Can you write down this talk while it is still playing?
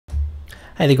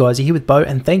Hey there guys, you're here with Bo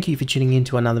and thank you for tuning in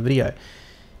to another video.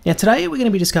 Now today we're going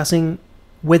to be discussing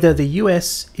whether the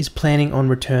US is planning on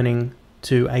returning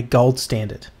to a gold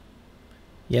standard.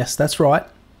 Yes, that's right.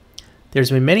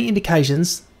 There's been many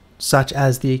indications such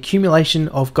as the accumulation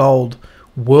of gold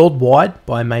worldwide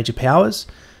by major powers,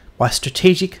 by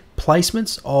strategic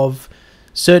placements of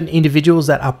certain individuals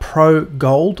that are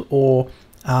pro-gold or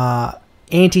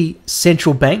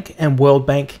anti-central bank and World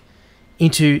Bank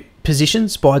into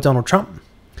positions by Donald Trump.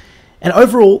 And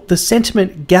overall, the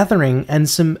sentiment gathering and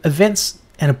some events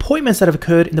and appointments that have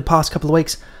occurred in the past couple of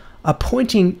weeks are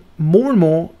pointing more and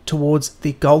more towards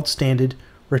the gold standard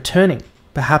returning,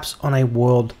 perhaps on a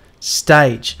world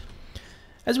stage.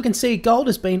 As we can see, gold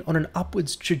has been on an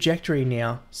upwards trajectory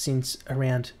now since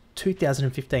around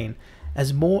 2015,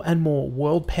 as more and more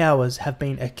world powers have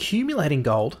been accumulating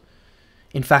gold.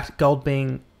 In fact, gold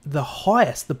being the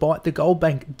highest, the gold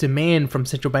bank demand from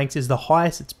central banks is the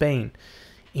highest it's been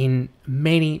in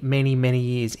many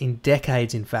years, in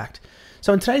decades in fact.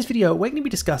 So in today's video, we're going to be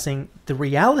discussing the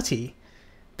reality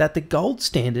that the gold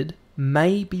standard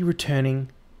may be returning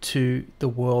to the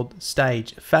world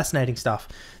stage. Fascinating stuff.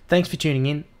 Thanks for tuning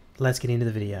in. Let's get into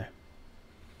the video.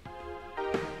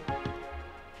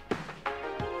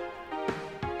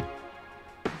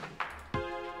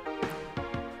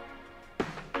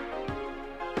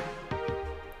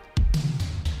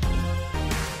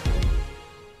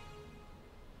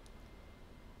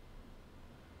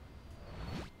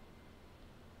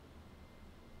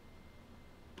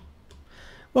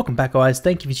 Welcome back guys,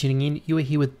 thank you for tuning in. You are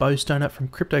here with Bo Stoner from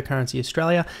Cryptocurrency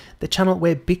Australia, the channel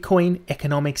where Bitcoin,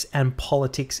 economics and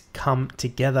politics come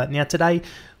together. Now today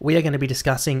we are going to be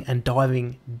discussing and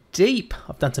diving deep,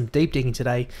 I've done some deep digging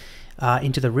today,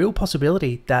 into the real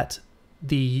possibility that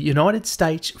the United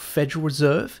States Federal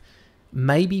Reserve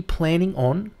may be planning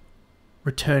on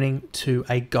returning to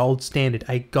a gold standard,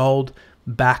 a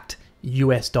gold-backed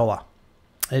US dollar.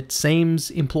 It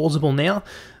seems implausible now,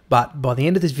 but by the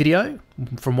end of this video,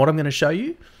 from what I'm going to show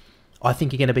you, I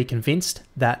think you're going to be convinced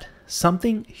that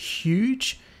something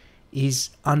huge is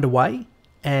underway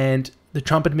and the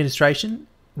Trump administration,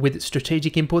 with its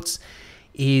strategic inputs,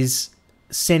 is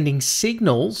sending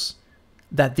signals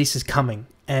that this is coming.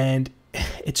 And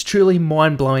it's truly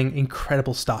mind-blowing,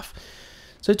 incredible stuff.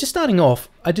 So just starting off,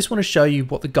 I just want to show you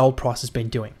what the gold price has been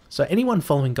doing. So anyone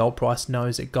following gold price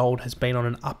knows that gold has been on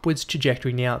an upwards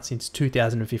trajectory now since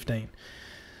 2015.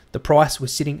 The price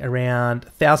was sitting around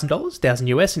 $1,000, $1,000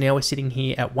 US, and now we're sitting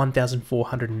here at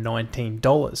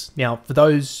 $1,419. Now, for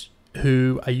those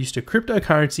who are used to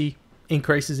cryptocurrency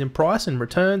increases in price and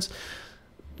returns,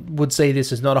 would see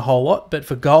this as not a whole lot, but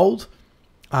for gold,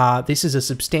 this is a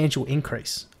substantial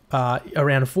increase,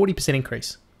 around a 40%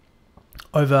 increase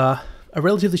over a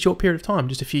relatively short period of time,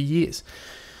 just a few years.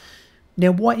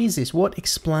 Now, what is this? What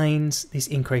explains this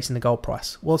increase in the gold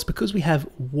price? Well, it's because we have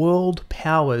world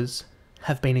powers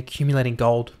have been accumulating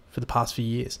gold for the past few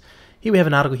years. Here we have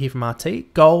an article here from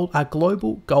RT,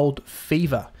 global gold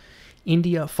fever.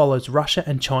 India follows Russia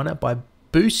and China by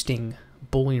boosting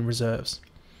bullion reserves.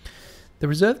 The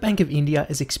Reserve Bank of India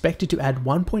is expected to add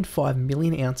 1.5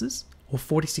 million ounces, or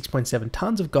 46.7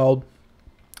 tons of gold,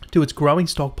 to its growing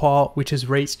stockpile, which has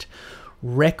reached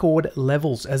record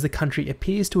levels as the country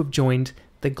appears to have joined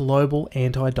the global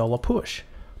anti-dollar push.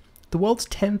 The world's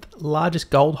 10th largest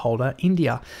gold holder,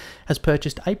 India, has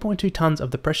purchased 8.2 tons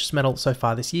of the precious metal so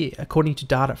far this year, according to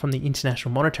data from the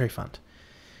International Monetary Fund.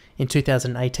 In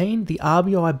 2018, the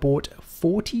RBI bought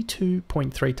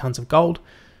 42.3 tons of gold.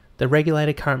 The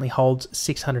regulator currently holds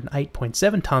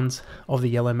 608.7 tons of the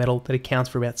yellow metal that accounts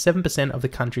for about 7% of the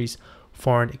country's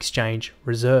foreign exchange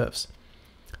reserves.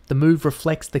 The move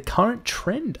reflects the current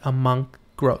trend among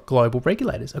global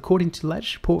regulators. According to the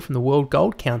latest report from the World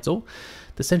Gold Council,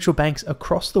 the central banks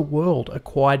across the world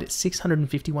acquired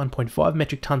 651.5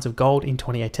 metric tons of gold in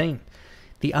 2018.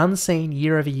 The unseen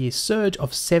year-over-year surge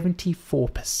of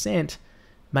 74%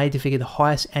 made the figure the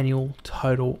highest annual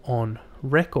total on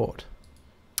record.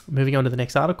 Moving on to the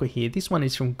next article here. This one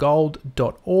is from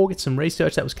gold.org. It's some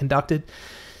research that was conducted.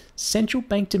 Central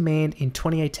bank demand in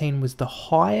 2018 was the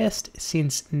highest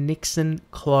since Nixon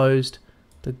closed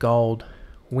the gold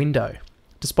window.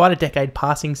 Despite a decade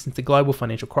passing since the global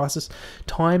financial crisis,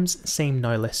 times seem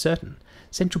no less certain.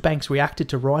 Central banks reacted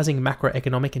to rising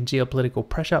macroeconomic and geopolitical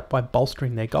pressure by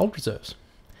bolstering their gold reserves.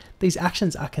 These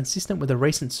actions are consistent with a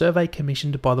recent survey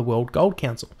commissioned by the World Gold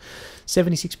Council.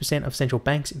 76% of central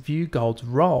banks view gold's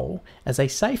role as a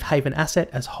safe haven asset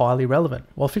as highly relevant,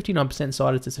 while 59%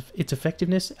 cited its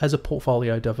effectiveness as a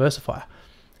portfolio diversifier.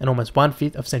 And almost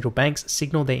 1/5 of central banks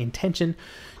signal their intention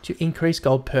to increase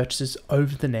gold purchases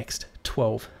over the next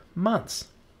 12 months.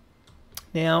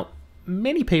 Now,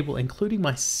 many people, including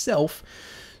myself,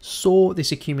 saw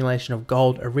this accumulation of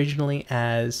gold originally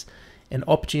as an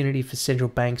opportunity for central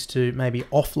banks to maybe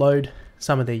offload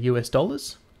some of their US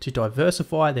dollars to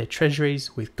diversify their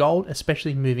treasuries with gold,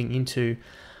 especially moving into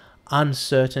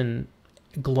uncertain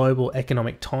global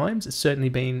economic times. It's certainly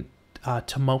been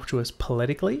tumultuous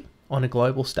politically on a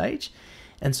global stage.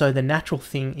 And so the natural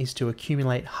thing is to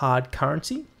accumulate hard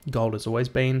currency. Gold has always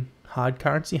been hard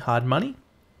currency, hard money,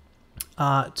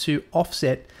 to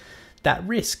offset that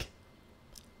risk.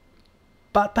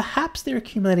 But perhaps they're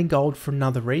accumulating gold for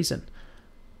another reason.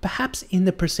 Perhaps in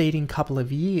the preceding couple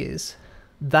of years,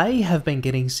 they have been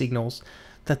getting signals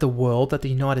that the world, that the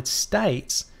United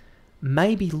States,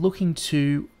 may be looking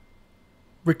to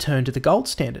return to the gold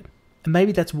standard. And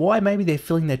maybe that's why maybe they're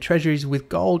filling their treasuries with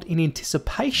gold in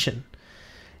anticipation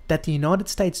that the United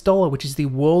States dollar, which is the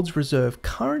world's reserve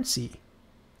currency,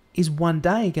 is one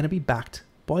day going to be backed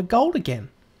by gold again.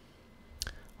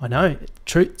 I know,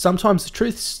 sometimes the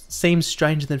truth seems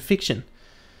stranger than fiction.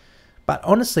 But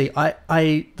honestly,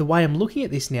 the way I'm looking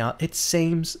at this now, it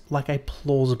seems like a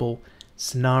plausible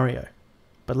scenario.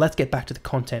 But let's get back to the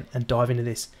content and dive into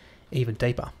this even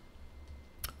deeper.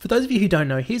 For those of you who don't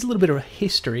know, here's a little bit of a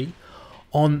history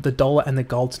on the dollar and the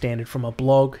gold standard from a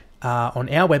blog on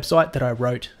our website that I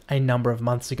wrote a number of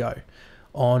months ago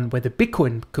on whether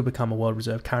Bitcoin could become a world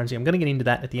reserve currency. I'm going to get into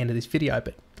that at the end of this video,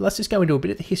 but let's just go into a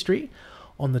bit of the history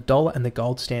on the dollar and the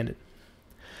gold standard.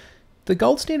 The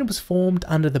gold standard was formed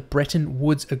under the Bretton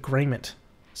Woods Agreement.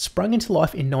 Sprung into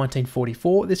life in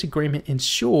 1944, this agreement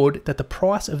ensured that the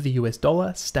price of the US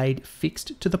dollar stayed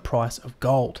fixed to the price of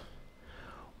gold.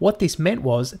 What this meant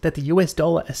was that the US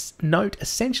dollar note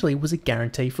essentially was a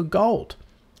guarantee for gold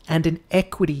and an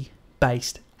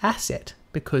equity-based asset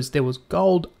because there was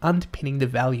gold underpinning the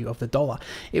value of the dollar.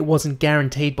 It wasn't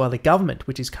guaranteed by the government,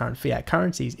 which is current fiat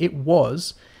currencies. It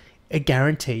was a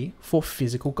guarantee for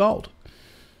physical gold.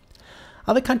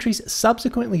 Other countries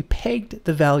subsequently pegged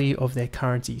the value of their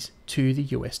currencies to the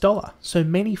US dollar. So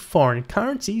many foreign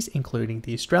currencies, including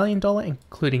the Australian dollar,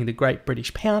 including the Great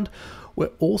British Pound,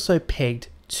 were also pegged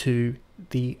to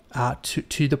the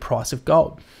price of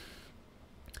gold.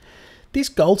 This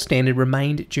gold standard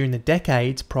remained during the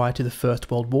decades prior to the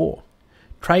First World War.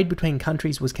 Trade between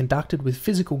countries was conducted with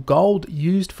physical gold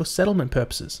used for settlement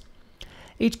purposes.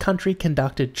 Each country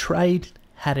conducted trade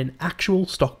had an actual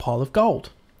stockpile of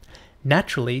gold.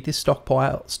 Naturally, this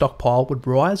stockpile would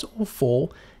rise or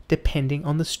fall depending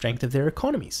on the strength of their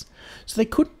economies. So they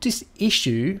couldn't just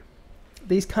issue,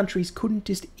 these countries couldn't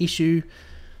just issue,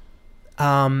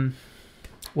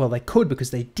 well, they could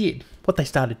because they did. What they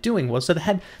started doing was, so they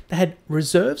had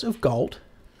reserves of gold,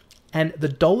 and the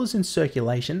dollars in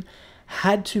circulation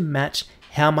had to match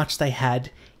how much they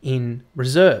had in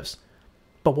reserves.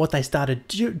 But what they started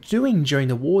doing during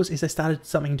the wars is they started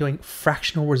doing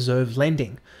fractional reserve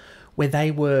lending, where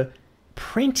they were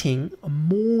printing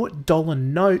more dollar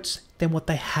notes than what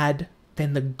they had,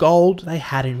 than the gold they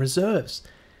had in reserves.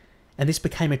 And this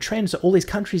became a trend. So all these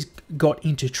countries got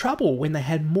into trouble when they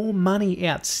had more money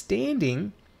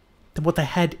outstanding than what they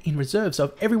had in reserves. So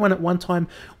if everyone at one time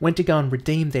went to go and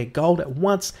redeem their gold at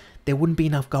once, there wouldn't be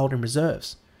enough gold in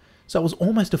reserves. So it was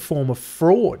almost a form of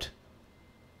fraud.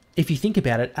 If you think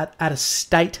about it, at a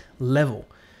state level,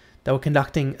 they were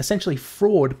conducting essentially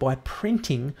fraud by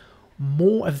printing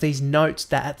more of these notes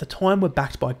that at the time were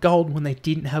backed by gold when they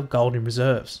didn't have gold in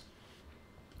reserves.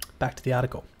 Back to the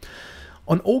article.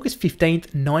 On August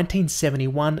 15th,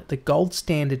 1971, the gold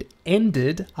standard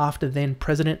ended after then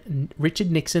President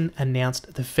Richard Nixon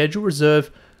announced the Federal Reserve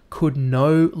could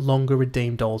no longer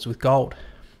redeem dollars with gold.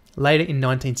 Later in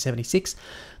 1976,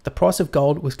 the price of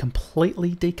gold was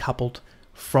completely decoupled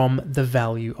from the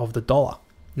value of the dollar.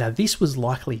 Now, this was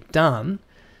likely done,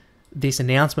 this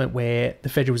announcement where the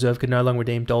Federal Reserve could no longer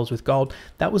redeem dollars with gold,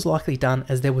 that was likely done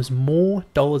as there was more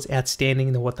dollars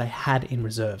outstanding than what they had in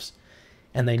reserves.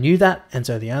 And they knew that, and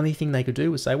so the only thing they could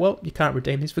do was say, well, you can't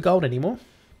redeem this for gold anymore.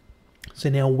 So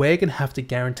now we're going to have to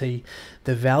guarantee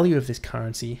the value of this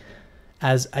currency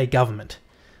as a government,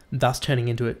 thus turning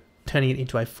it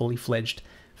into a fully fledged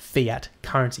fiat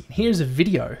currency. And here's a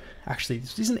video, actually,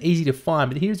 this isn't easy to find,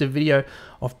 but here's a video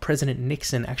of President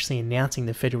Nixon actually announcing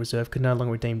the Federal Reserve could no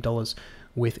longer redeem dollars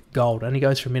with gold. It only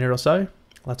goes for a minute or so.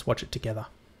 Let's watch it together.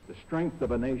 The strength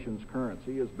of a nation's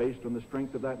currency is based on the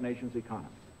strength of that nation's economy.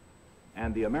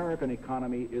 And the American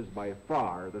economy is by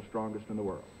far the strongest in the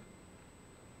world.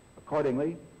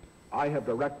 Accordingly, I have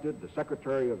directed the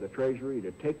Secretary of the Treasury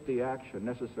to take the action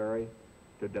necessary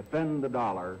to defend the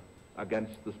dollar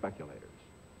against the speculators.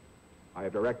 I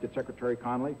have directed Secretary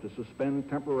Connally to suspend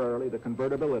temporarily the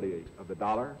convertibility of the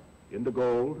dollar into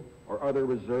gold or other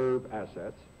reserve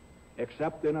assets,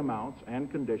 except in amounts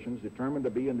and conditions determined to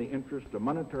be in the interest of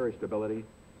monetary stability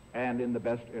and in the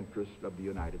best interest of the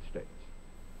United States.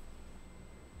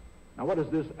 Now, what does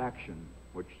this action,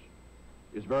 which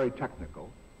is very technical,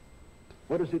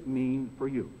 what does it mean for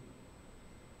you?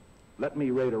 Let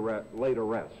me lay to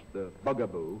rest the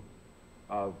bugaboo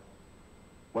of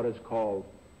what is called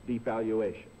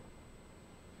devaluation.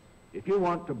 If you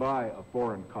want to buy a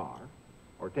foreign car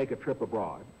or take a trip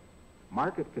abroad,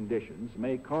 market conditions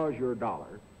may cause your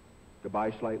dollar to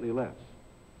buy slightly less.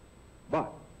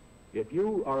 But if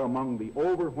you are among the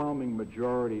overwhelming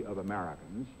majority of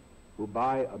Americans who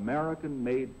buy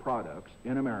American-made products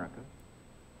in America,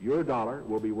 your dollar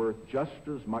will be worth just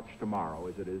as much tomorrow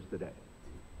as it is today.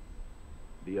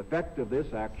 The effect of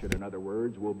this action, in other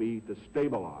words, will be to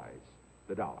stabilize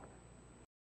the dollar.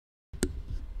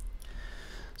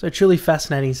 So truly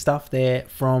fascinating stuff there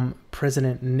from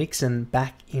President Nixon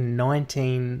back in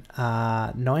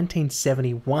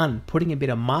 1971, putting a bit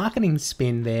of marketing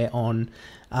spin there on,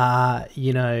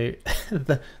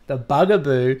 the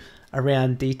bugaboo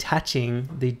around detaching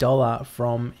the dollar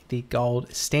from the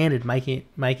gold standard, making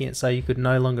it so you could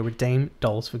no longer redeem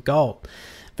dollars for gold.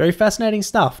 Very fascinating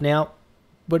stuff. Now,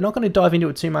 we're not going to dive into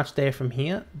it too much there from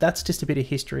here. That's just a bit of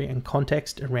history and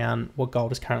context around what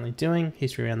gold is currently doing,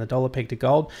 history around the dollar peg to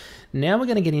gold. Now we're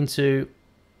going to get into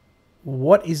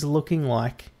what is looking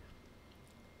like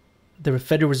the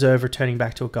Federal Reserve returning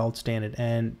back to a gold standard.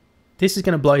 And this is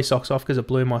going to blow your socks off because it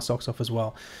blew my socks off as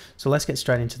well. So let's get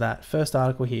straight into that. First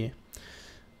article here.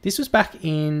 This was back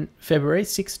in February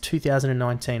 6,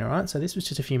 2019, all right? So this was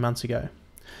just a few months ago.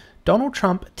 Donald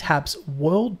Trump taps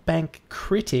World Bank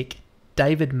critic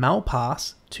David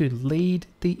Malpass to lead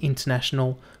the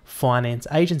International Finance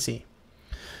Agency.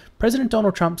 President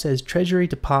Donald Trump says Treasury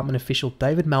Department official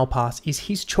David Malpass is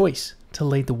his choice to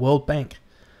lead the World Bank.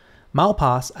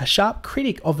 Malpass, a sharp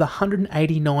critic of the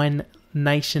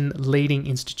 189-nation leading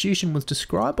institution, was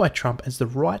described by Trump as the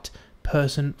right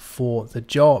person for the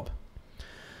job.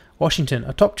 Washington,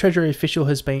 a top Treasury official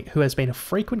who has been a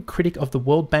frequent critic of the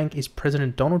World Bank, is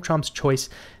President Donald Trump's choice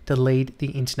to lead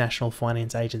the International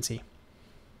Finance Agency.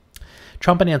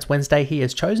 Trump announced Wednesday he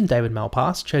has chosen David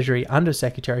Malpass, Treasury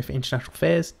Undersecretary for International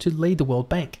Affairs, to lead the World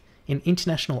Bank, an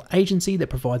international agency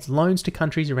that provides loans to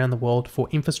countries around the world for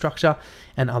infrastructure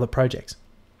and other projects.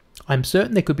 "I'm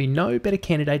certain there could be no better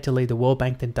candidate to lead the World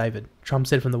Bank than David," Trump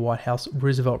said from the White House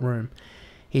Roosevelt Room.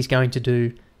 "He's going to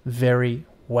do very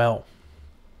well."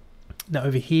 Now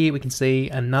over here we can see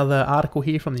another article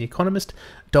here from The Economist.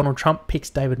 Donald Trump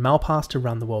picks David Malpass to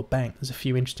run the World Bank. There's a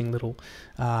few interesting little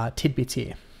tidbits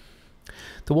here.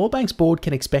 The World Bank's board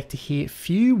can expect to hear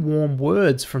few warm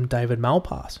words from David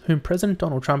Malpass, whom President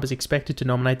Donald Trump is expected to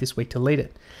nominate this week to lead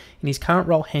it. In his current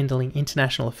role handling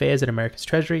international affairs at America's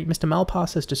Treasury, Mr.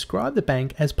 Malpass has described the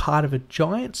bank as part of a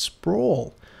giant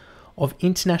sprawl of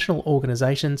international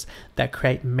organizations that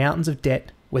create mountains of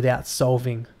debt without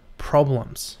solving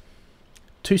problems.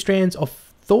 Two strands of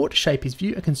thought shape his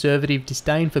view: a conservative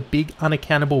disdain for big,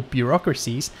 unaccountable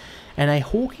bureaucracies and a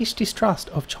hawkish distrust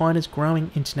of China's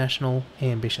growing international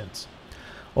ambitions.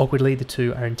 Awkwardly, the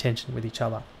two are in tension with each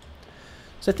other.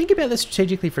 So think about this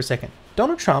strategically for a second.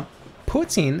 Donald Trump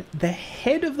puts in the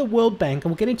head of the World Bank,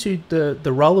 and we'll get into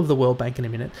the role of the World Bank in a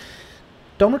minute.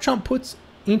 Donald Trump puts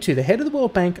into the head of the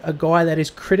World Bank a guy that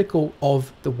is critical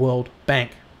of the World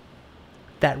Bank.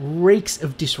 That reeks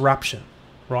of disruption,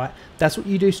 right? That's what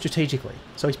you do strategically.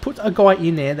 So he's put a guy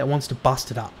in there that wants to bust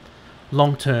it up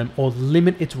long term or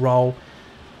limit its role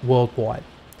worldwide.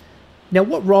 Now,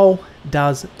 what role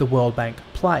does the World Bank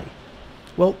play?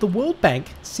 Well, the World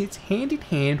Bank sits hand in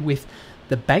hand with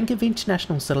the Bank of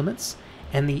International Settlements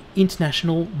and the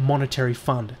International Monetary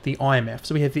Fund, the IMF.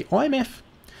 So we have the IMF,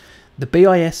 the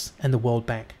BIS, and the World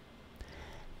Bank.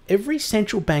 Every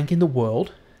central bank in the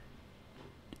world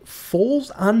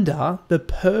falls under the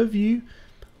purview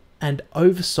and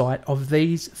oversight of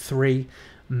these three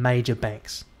major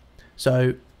banks.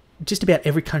 So just about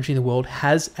every country in the world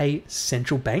has a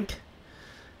central bank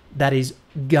that is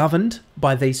governed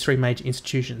by these three major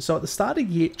institutions. So at the start of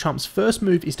the year, Trump's first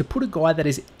move is to put a guy that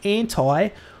is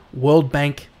anti-World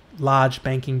Bank, large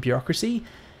banking bureaucracy,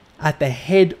 at the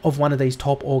head of one of these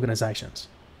top organizations.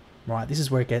 Right, this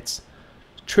is where it gets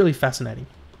truly fascinating.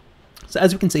 So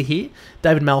as we can see here,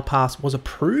 David Malpass was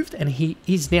approved and he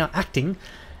is now acting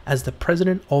as the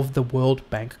president of the World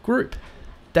Bank Group.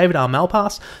 David R.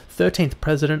 Malpass, 13th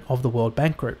president of the World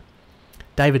Bank Group.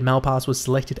 David Malpass was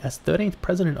selected as 13th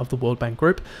president of the World Bank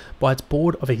Group by its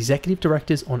board of executive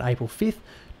directors on April 5th,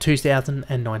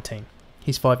 2019.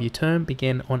 His 5-year term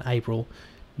began on April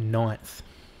 9th.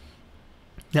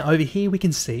 Now over here we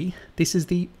can see this is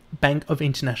the Bank of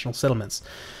International Settlements.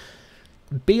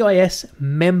 BIS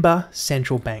member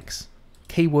central banks.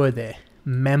 Key word there,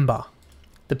 member.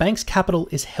 The bank's capital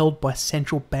is held by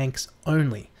central banks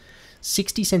only.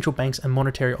 60 central banks and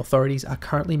monetary authorities are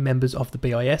currently members of the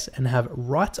BIS and have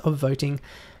rights of voting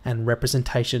and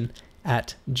representation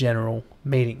at general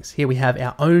meetings. Here we have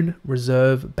our own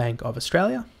Reserve Bank of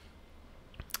Australia,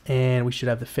 and we should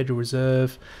have the Federal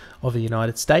Reserve of the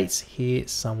United States here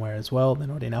somewhere as well. They're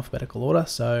not in alphabetical order,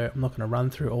 so I'm not going to run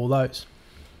through all those.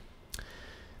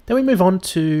 Then we move on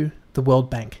to the World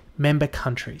Bank, member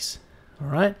countries. All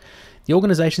right. The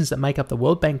organizations that make up the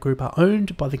World Bank Group are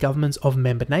owned by the governments of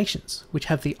member nations, which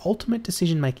have the ultimate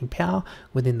decision-making power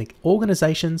within the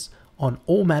organizations on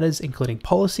all matters, including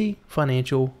policy,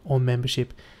 financial, or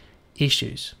membership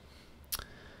issues.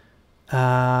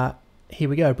 Here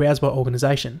we go, browse by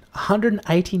organization.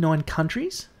 189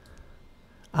 countries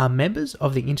are members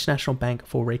of the International Bank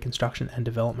for Reconstruction and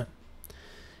Development.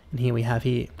 And here we have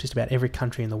just about every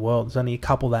country in the world. There's only a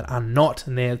couple that are not,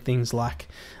 and they're things like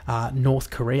North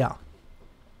Korea.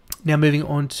 Now moving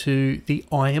on to the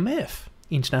IMF,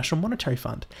 International Monetary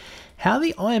Fund. How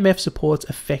the IMF supports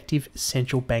effective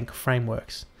central bank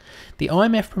frameworks. The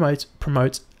IMF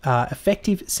promotes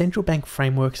effective central bank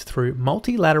frameworks through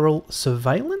multilateral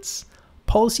surveillance,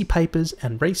 policy papers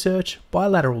and research,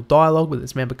 bilateral dialogue with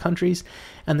its member countries,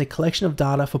 and the collection of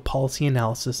data for policy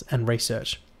analysis and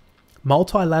research.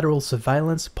 Multilateral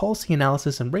surveillance, policy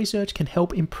analysis, and research can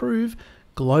help improve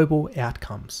global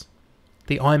outcomes.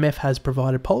 The IMF has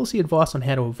provided policy advice on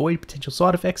how to avoid potential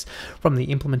side effects from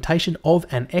the implementation of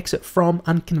and exit from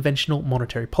unconventional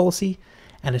monetary policy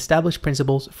and established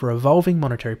principles for evolving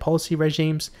monetary policy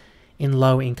regimes in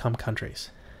low-income countries.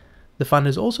 The fund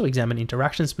has also examined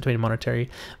interactions between monetary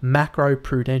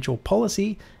macro-prudential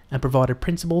policy and provided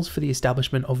principles for the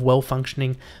establishment of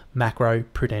well-functioning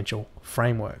macro-prudential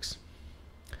frameworks.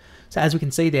 So as we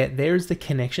can see there is the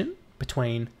connection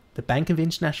between the Bank of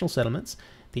International Settlements,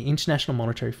 the International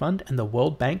Monetary Fund, and the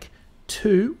World Bank,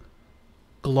 two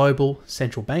global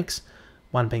central banks,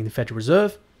 one being the Federal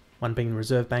Reserve, one being the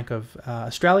Reserve Bank of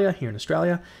Australia, here in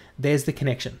Australia. There's the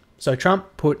connection. So Trump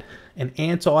put an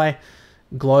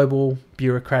anti-global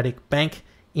bureaucratic bank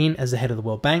in as the head of the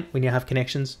World Bank. We now have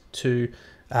connections to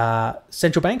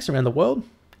central banks around the world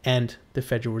and the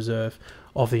Federal Reserve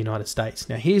of the United States.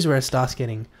 Now here's where it starts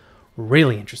getting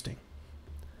really interesting.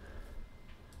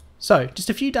 So just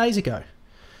a few days ago,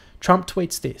 Trump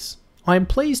tweets this: I am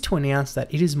pleased to announce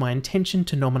that it is my intention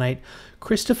to nominate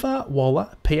Christopher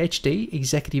Waller, PhD,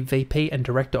 Executive VP and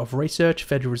Director of Research,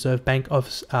 Federal Reserve Bank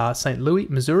of St. Louis,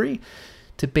 Missouri,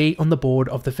 to be on the board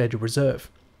of the Federal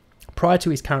Reserve. Prior to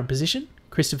his current position,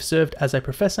 Christopher served as a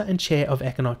professor and chair of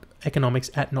economics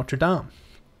at Notre Dame.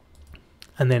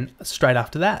 And then straight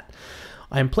after that,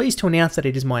 I am pleased to announce that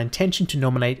it is my intention to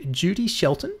nominate Judy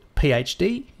Shelton,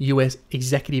 PhD, US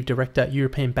Executive Director,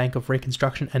 European Bank of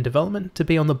Reconstruction and Development, to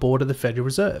be on the board of the Federal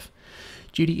Reserve.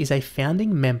 Judy is a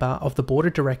founding member of the board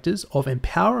of directors of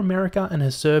Empower America and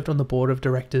has served on the board of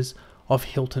directors of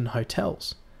Hilton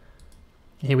Hotels.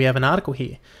 Here we have an article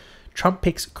here. Trump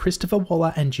picks Christopher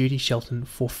Waller and Judy Shelton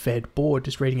for Fed board.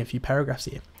 Just reading a few paragraphs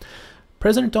here.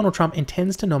 President Donald Trump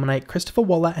intends to nominate Christopher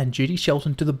Waller and Judy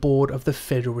Shelton to the board of the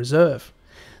Federal Reserve.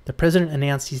 The president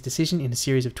announced his decision in a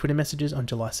series of Twitter messages on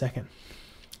July 2nd.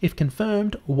 If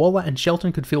confirmed, Waller and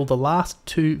Shelton could fill the last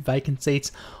two vacant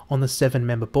seats on the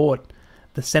 7-member board.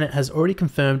 The Senate has already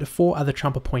confirmed 4 other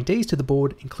Trump appointees to the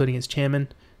board, including its chairman,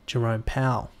 Jerome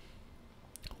Powell.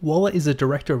 Waller is a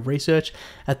director of research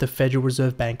at the Federal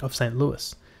Reserve Bank of St.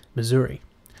 Louis, Missouri.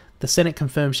 The Senate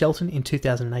confirmed Shelton in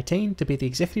 2018 to be the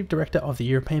executive director of the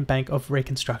European Bank of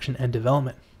Reconstruction and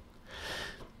Development.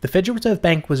 The Federal Reserve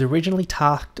Bank was originally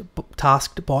tasked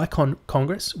by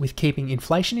Congress with keeping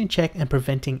inflation in check and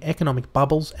preventing economic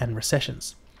bubbles and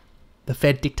recessions. The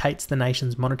Fed dictates the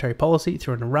nation's monetary policy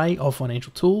through an array of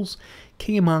financial tools,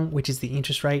 key among which is the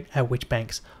interest rate at which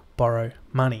banks borrow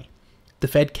money. The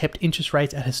Fed kept interest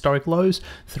rates at historic lows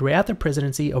throughout the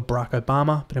presidency of Barack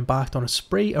Obama, but embarked on a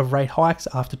spree of rate hikes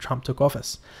after Trump took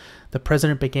office. The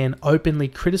president began openly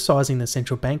criticizing the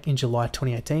central bank in July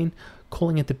 2018,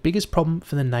 calling it the biggest problem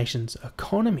for the nation's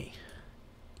economy.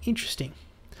 Interesting.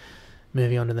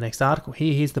 Moving on to the next article.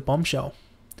 Here's the bombshell.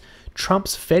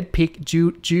 Trump's Fed pick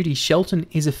Judy Shelton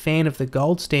is a fan of the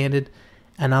gold standard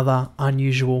and other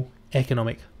unusual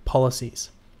economic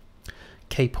policies.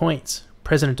 Key points.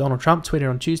 President Donald Trump tweeted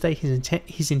on Tuesday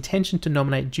his intention to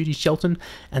nominate Judy Shelton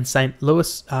and St.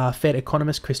 Louis Fed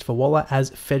economist Christopher Waller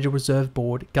as Federal Reserve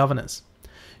Board governors.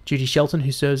 Judy Shelton,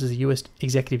 who serves as the US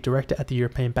Executive Director at the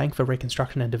European Bank for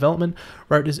Reconstruction and Development,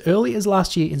 wrote as early as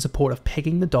last year in support of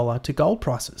pegging the dollar to gold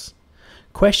prices.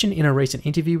 Questioned in a recent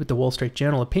interview with the Wall Street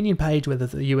Journal opinion page whether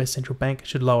the US Central Bank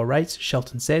should lower rates,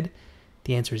 Shelton said,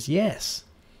 "The answer is yes."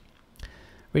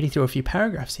 Reading through a few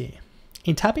paragraphs here.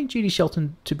 In tapping Judy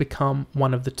Shelton to become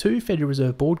one of the 2 Federal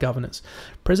Reserve Board governors,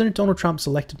 President Donald Trump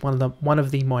selected one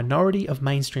of the minority of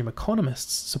mainstream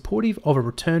economists supportive of a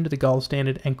return to the gold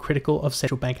standard and critical of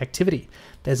central bank activity.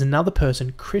 There's another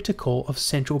person critical of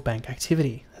central bank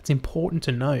activity. That's important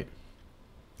to note.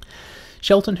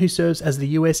 Shelton, who serves as the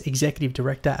US Executive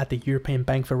Director at the European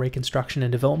Bank for Reconstruction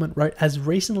and Development, wrote as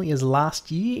recently as last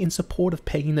year in support of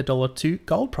pegging the dollar to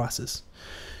gold prices.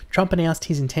 Trump announced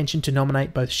his intention to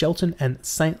nominate both Shelton and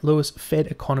St. Louis Fed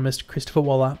economist Christopher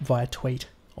Waller via tweet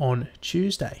on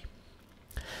Tuesday.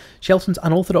 Shelton's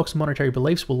unorthodox monetary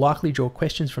beliefs will likely draw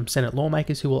questions from Senate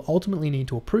lawmakers who will ultimately need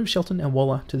to approve Shelton and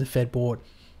Waller to the Fed board.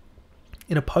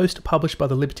 In a post published by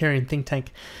the libertarian think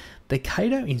tank the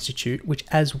Cato Institute, which,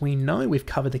 as we know, we've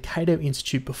covered the Cato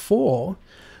Institute before,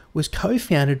 was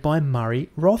co-founded by Murray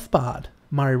Rothbard.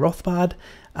 Murray Rothbard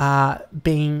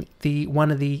being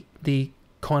one of the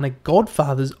kind of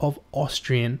godfathers of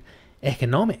Austrian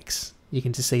economics. You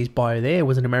can just see his bio there,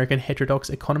 was an American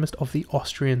heterodox economist of the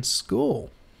Austrian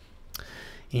school.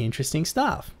 Interesting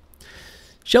stuff.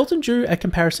 Shelton drew a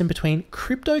comparison between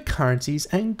cryptocurrencies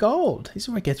and gold. This is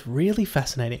where it gets really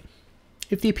fascinating.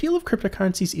 If the appeal of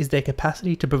cryptocurrencies is their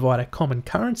capacity to provide a common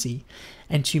currency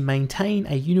and to maintain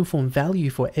a uniform value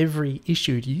for every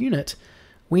issued unit,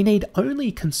 we need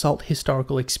only consult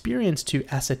historical experience to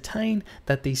ascertain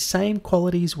that these same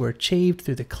qualities were achieved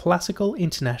through the classical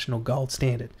international gold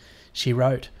standard, she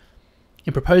wrote.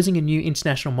 In proposing a new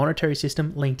international monetary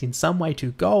system linked in some way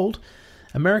to gold,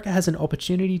 America has an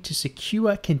opportunity to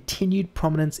secure continued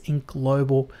prominence in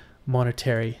global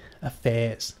monetary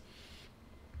affairs.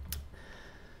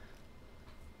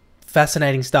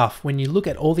 Fascinating stuff. When you look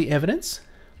at all the evidence,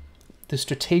 the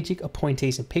strategic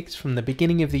appointees and picks from the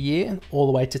beginning of the year all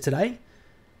the way to today,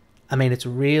 I mean, it's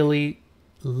really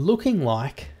looking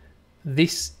like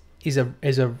this is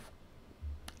a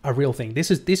real thing.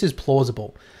 This is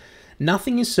plausible.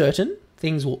 Nothing is certain.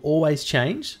 Things will always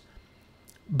change.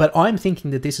 But I'm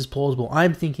thinking that this is plausible.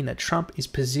 I'm thinking that Trump is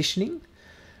positioning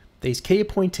these key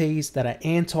appointees that are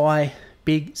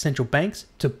anti-big central banks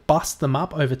to bust them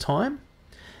up over time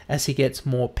as he gets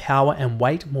more power and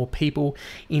weight, more people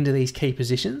into these key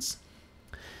positions.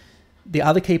 The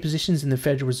other key positions in the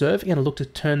Federal Reserve are going to look to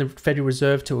turn the Federal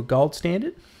Reserve to a gold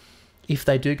standard. If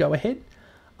they do go ahead,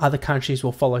 other countries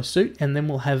will follow suit, and then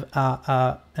we'll have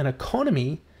an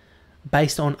economy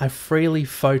based on a freely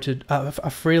floated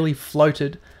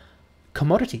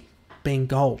commodity, being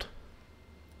gold.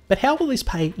 But how will this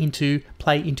play into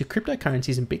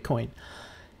cryptocurrencies and Bitcoin?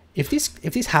 If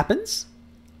this happens,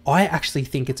 I actually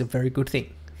think it's a very good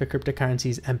thing for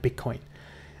cryptocurrencies and Bitcoin.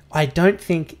 I don't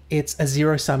think it's a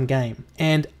zero-sum game.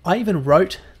 And I even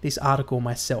wrote this article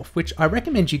myself, which I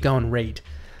recommend you go and read.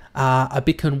 A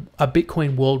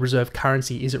Bitcoin world reserve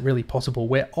currency, is it really possible?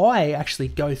 Where I actually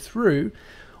go through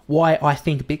why I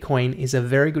think Bitcoin is a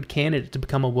very good candidate to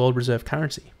become a world reserve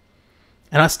currency.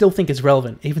 And I still think it's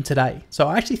relevant, even today. So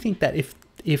I actually think that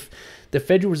if the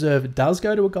Federal Reserve does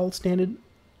go to a gold standard,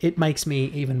 it makes me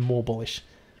even more bullish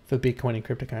for Bitcoin and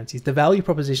cryptocurrencies. The value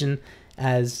proposition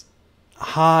as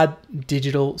hard,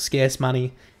 digital, scarce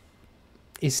money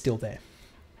is still there.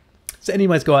 So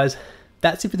anyways, guys,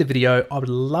 that's it for the video. I would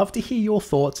love to hear your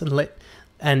thoughts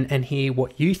and hear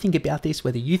what you think about this,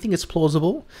 whether you think it's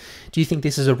plausible. Do you think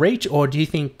this is a reach, or do you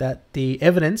think that the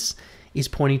evidence is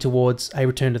pointing towards a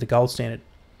return to the gold standard?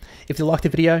 If you liked the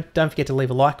video, don't forget to leave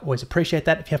a like. Always appreciate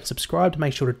that. If you haven't subscribed,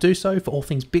 make sure to do so for all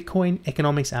things Bitcoin,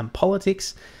 economics, and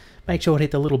politics. Make sure to hit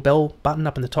the little bell button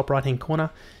up in the top right-hand corner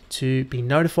to be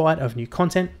notified of new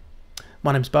content.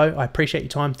 My name's Bo. I appreciate your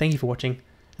time. Thank you for watching,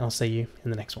 and I'll see you in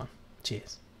the next one.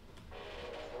 Cheers.